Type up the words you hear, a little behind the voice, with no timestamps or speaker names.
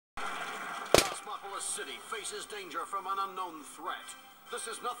The city faces danger from an unknown threat. This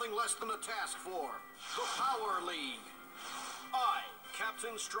is nothing less than a task for the Power League. I,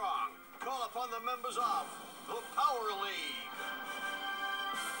 Captain Strong, call upon the members of the Power League.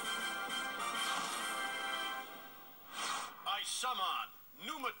 I summon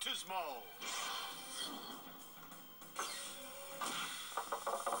Pneumatismo.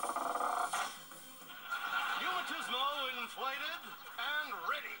 Pneumatismo inflated and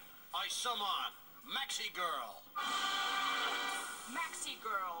ready. I summon Maxi Girl. Maxi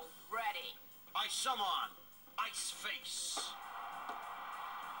Girl, ready. I summon Ice Face.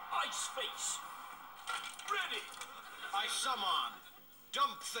 Ice Face, ready. I summon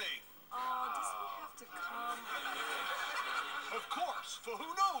Dump Thing. Oh, does he have to come? Of course, for who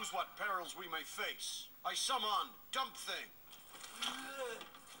knows what perils we may face. I summon Dump Thing.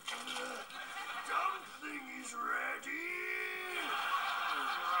 Dump Thing is ready.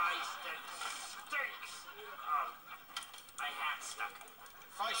 Christ, it stinks. My hat stuck.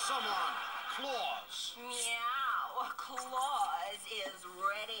 I summon Claws. Meow, Claus is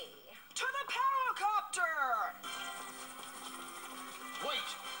ready. To the Paracopter! Wait!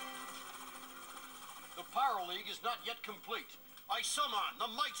 The Power League is not yet complete. I summon the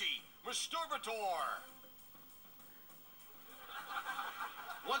mighty Masturbator.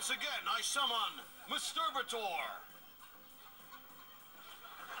 Once again, I summon Masturbator.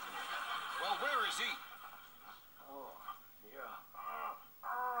 Well, where is he? Oh, yeah.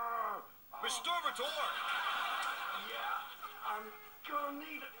 Masturbator! Yeah, I'm gonna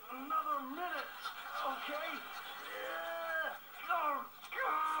need another minute, okay? Yeah. Oh,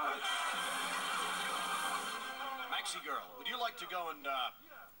 God! Maxi Girl, would you like to go and,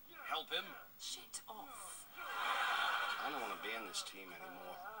 help him? Shit off. I don't want to be in this team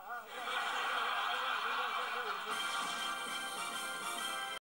anymore.